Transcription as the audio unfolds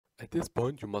At this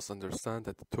point, you must understand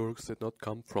that the Turks did not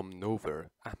come from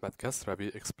nowhere. Ahmad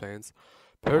Kasravi explains,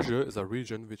 Persia is a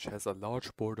region which has a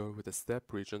large border with the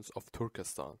steppe regions of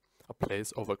Turkestan, a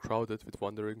place overcrowded with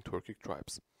wandering Turkic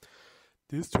tribes.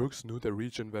 These Turks knew the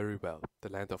region very well.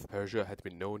 The land of Persia had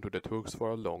been known to the Turks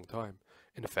for a long time.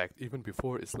 In fact, even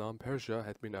before Islam, Persia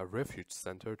had been a refuge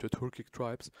center to Turkic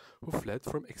tribes who fled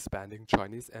from expanding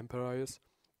Chinese empires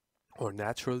or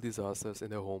natural disasters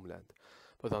in their homeland.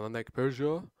 But unlike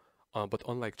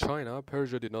China,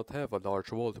 Persia did not have a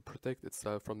large wall to protect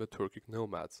itself from the Turkic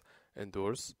nomads.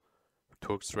 Indoors,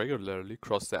 Turks regularly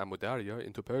crossed the Amu Darya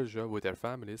into Persia with their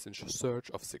families in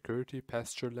search of security,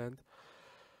 pasture land,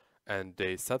 and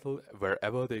they settled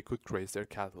wherever they could graze their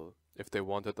cattle. If they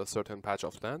wanted a certain patch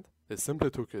of land, they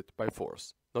simply took it by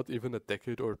force. Not even a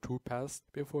decade or two passed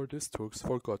before these Turks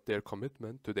forgot their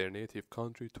commitment to their native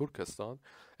country Turkestan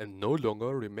and no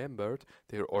longer remembered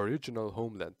their original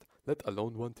homeland, let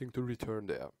alone wanting to return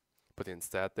there. But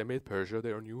instead they made Persia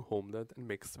their new homeland and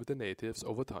mixed with the natives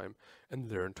over time and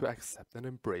learned to accept and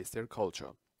embrace their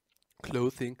culture,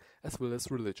 clothing as well as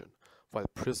religion, while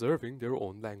preserving their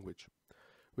own language.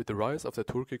 With the rise of the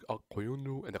Turkic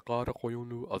Ak-Koyunlu and the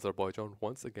Kara-Koyunlu, Azerbaijan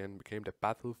once again became the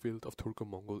battlefield of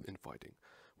Turko-Mongol infighting,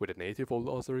 with the native Old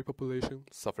Azeri population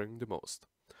suffering the most.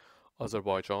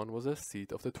 Azerbaijan was the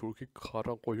seat of the Turkic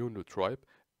Kara-Koyunlu tribe.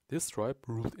 This tribe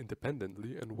ruled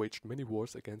independently and waged many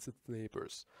wars against its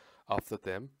neighbors. After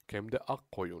them came the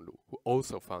Ak-Koyunlu, who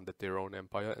also founded their own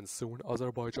empire, and soon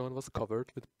Azerbaijan was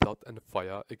covered with blood and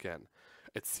fire again.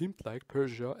 It seemed like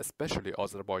Persia, especially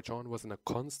Azerbaijan, was in a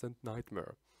constant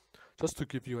nightmare. Just to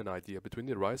give you an idea, between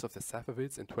the rise of the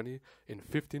Safavids in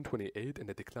 1528 and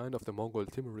the decline of the Mongol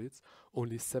Timurids,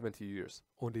 only 70 years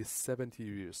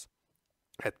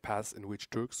had passed in which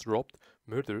Turks robbed,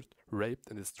 murdered, raped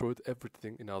and destroyed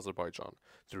everything in Azerbaijan.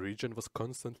 The region was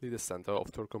constantly the center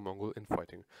of Turko-Mongol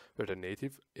infighting, where the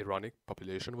native Iranic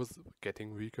population was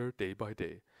getting weaker day by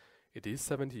day. In these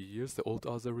 70 years, the Old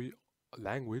Azeri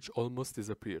language almost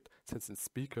disappeared, since its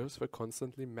speakers were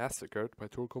constantly massacred by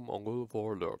Turko-Mongol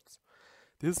warlords.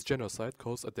 This genocide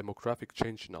caused a demographic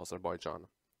change in Azerbaijan.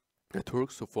 The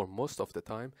Turks, who for most of the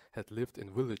time had lived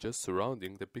in villages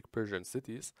surrounding the big Persian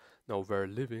cities, now were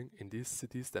living in these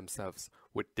cities themselves,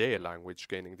 with their language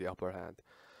gaining the upper hand.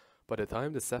 By the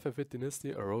time the Safavid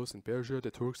dynasty arose in Persia,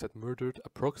 the Turks had murdered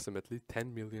approximately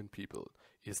 10 million people.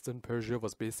 Eastern Persia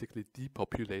was basically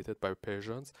depopulated by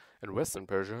Persians, and Western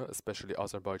Persia, especially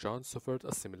Azerbaijan, suffered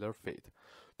a similar fate.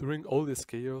 During all this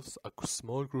chaos, a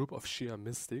small group of Shia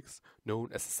mystics, known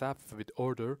as the Safavid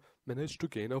order, managed to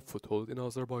gain a foothold in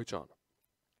Azerbaijan.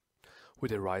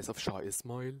 With the rise of Shah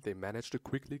Ismail, they managed to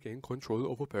quickly gain control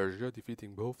over Persia,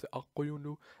 defeating both the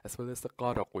Ak-Koyunlu as well as the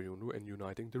Kara-Koyunlu and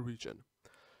uniting the region.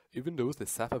 Even though the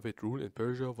Safavid rule in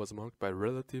Persia was marked by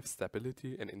relative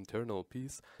stability and internal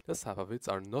peace, the Safavids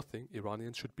are nothing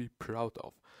Iranians should be proud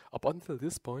of. Up until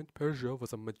this point, Persia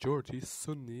was a majority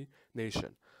Sunni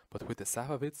nation, but with the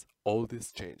Safavids, all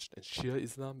this changed, and Shia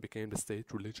Islam became the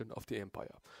state religion of the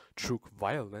empire, through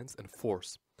violence and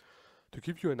force. To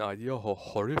give you an idea how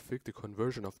horrific the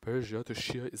conversion of Persia to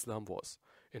Shia Islam was,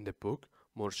 in the book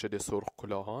Murshid Surkh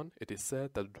Kulahan, it is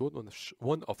said that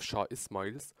one of Shah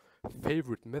Ismail's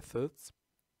favorite methods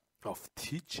of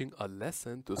teaching a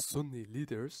lesson to Sunni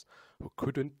leaders who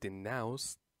couldn't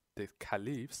denounce the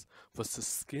caliphs was to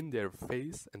skin their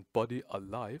face and body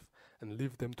alive and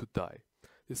leave them to die.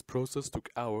 This process took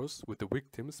hours, with the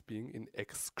victims being in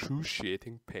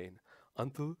excruciating pain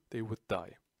until they would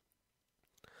die.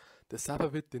 The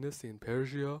Safavid dynasty in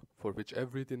Persia, for which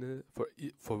every decent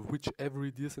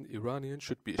Iranian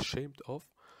should be ashamed of,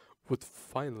 would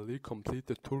finally complete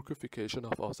the Turkification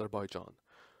of Azerbaijan.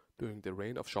 During the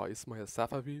reign of Shah Ismail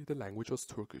Safavi, the language was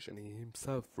Turkish, and he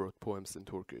himself wrote poems in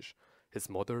Turkish. His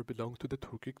mother belonged to the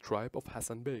Turkic tribe of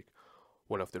Hasan Bey.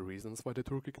 One of the reasons why the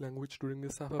Turkic language during the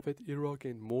Safavid era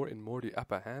gained more and more the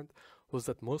upper hand was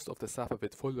that most of the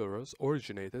Safavid followers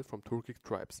originated from Turkic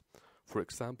tribes. For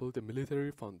example, the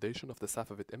military foundation of the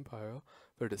Safavid Empire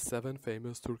were the 7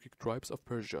 famous Turkic tribes of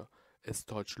Persia: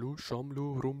 Estajlu,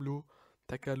 Shamlu, Rumlu,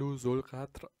 Takalu,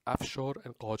 Zulqatr, Afshar,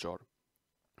 and Qajar.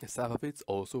 The Safavids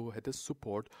also had the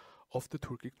support of the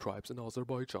Turkic tribes in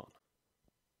Azerbaijan.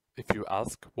 If you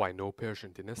ask why no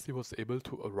Persian dynasty was able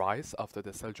to arise after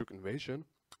the Seljuk invasion,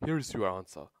 here is your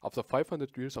answer. After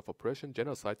 500 years of oppression,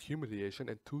 genocide, humiliation,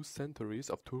 and 2 centuries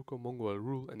of Turko-Mongol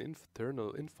rule and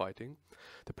internal infighting,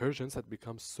 the Persians had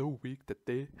become so weak that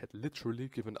they had literally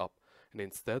given up, and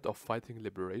instead of fighting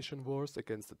liberation wars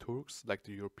against the Turks like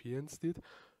the Europeans did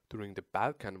during the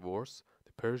Balkan Wars,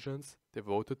 the Persians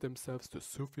devoted themselves to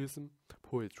Sufism,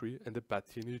 poetry, and the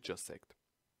Batini sect.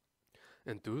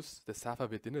 And thus the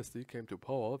Safavid dynasty came to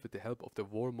power with the help of the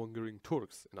warmongering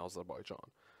Turks in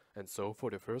Azerbaijan. And so for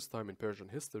the first time in Persian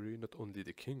history, not only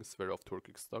the kings were of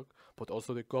Turkic stock, but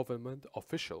also the government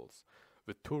officials,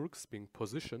 with Turks being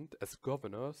positioned as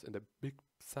governors in the big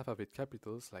Safavid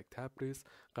capitals like Tabriz,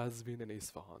 Qazvin and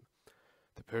Isfahan.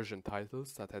 The Persian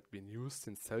titles that had been used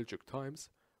since Seljuk times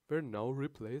were now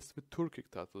replaced with Turkic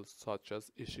titles such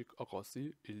as Ishik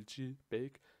Agasi, Ilji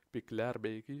Beyk, Bikler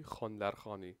Beygi, Khanlar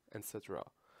Khani, etc.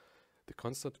 The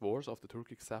constant wars of the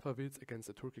Turkic Safavids against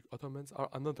the Turkic Ottomans are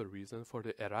another reason for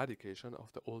the eradication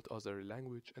of the Old Azeri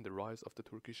language and the rise of the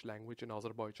Turkish language in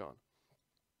Azerbaijan.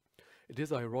 It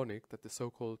is ironic that the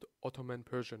so-called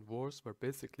Ottoman-Persian wars were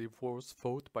basically wars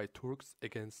fought by Turks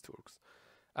against Turks.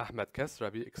 Ahmed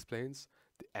Kasravi explains,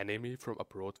 the enemy from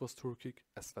abroad was Turkic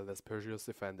as well as Persia's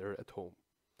defender at home.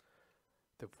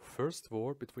 The first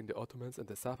war between the Ottomans and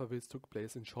the Safavids took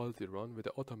place in Chaldiran, with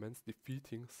the Ottomans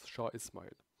defeating Shah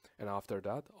Ismail. And after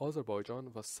that,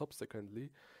 Azerbaijan was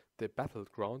subsequently the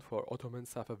battleground for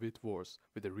Ottoman-Safavid wars,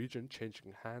 with the region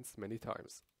changing hands many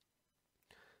times.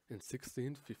 In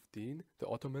 1615, the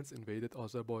Ottomans invaded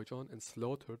Azerbaijan and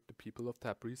slaughtered the people of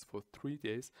Tabriz for 3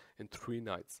 days and 3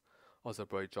 nights.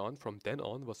 Azerbaijan from then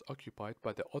on was occupied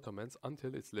by the Ottomans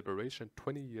until its liberation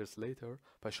 20 years later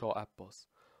by Shah Abbas.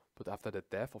 But after the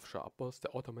death of Shah Abbas,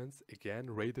 the Ottomans again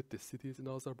raided the cities in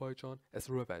Azerbaijan as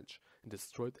revenge and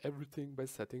destroyed everything by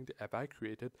setting the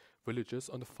evacuated villages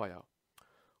on fire.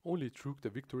 Only through the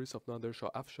victories of Nader Shah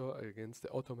Afshar against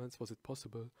the Ottomans was it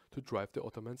possible to drive the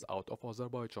Ottomans out of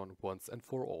Azerbaijan once and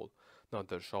for all.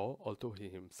 Nader Shah, although he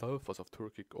himself was of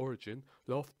Turkic origin,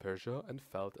 loved Persia and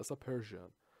felt as a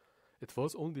Persian. It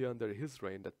was only under his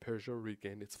reign that Persia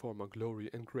regained its former glory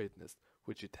and greatness,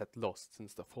 which it had lost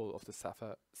since the fall of the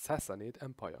Sassanid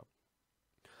Empire.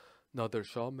 Nader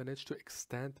Shah managed to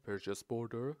extend Persia's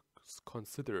borders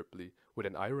considerably. With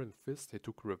an iron fist, he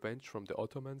took revenge from the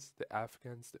Ottomans, the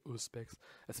Afghans, the Uzbeks,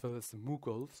 as well as the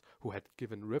Mughals who had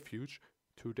given refuge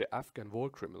to the Afghan war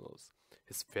criminals.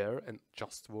 His fair and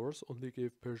just wars only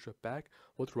gave Persia back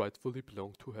what rightfully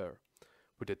belonged to her.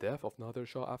 With the death of Nader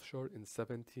Shah Afshar in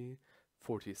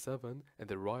 1747 and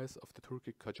the rise of the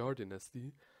Turkic Qajar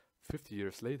dynasty, 50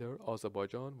 years later,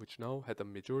 Azerbaijan, which now had a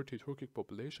majority Turkic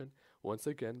population, once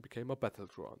again became a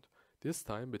battleground, this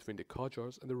time between the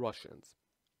Qajars and the Russians.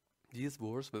 These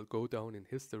wars will go down in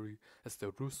history as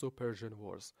the Russo-Persian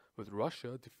Wars, with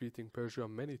Russia defeating Persia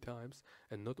many times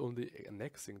and not only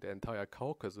annexing the entire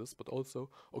Caucasus but also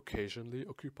occasionally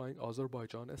occupying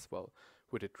Azerbaijan as well.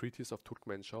 With the treaties of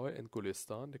Turkmenchai and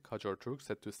Gulistan, the Qajar Turks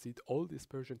had to cede all these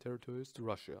Persian territories to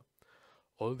Russia.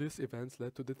 All these events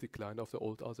led to the decline of the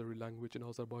Old Azeri language in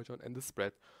Azerbaijan and the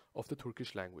spread of the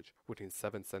Turkish language. Within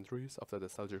 7 centuries after the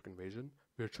Seljuk invasion,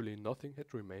 virtually nothing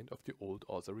had remained of the Old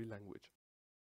Azeri language.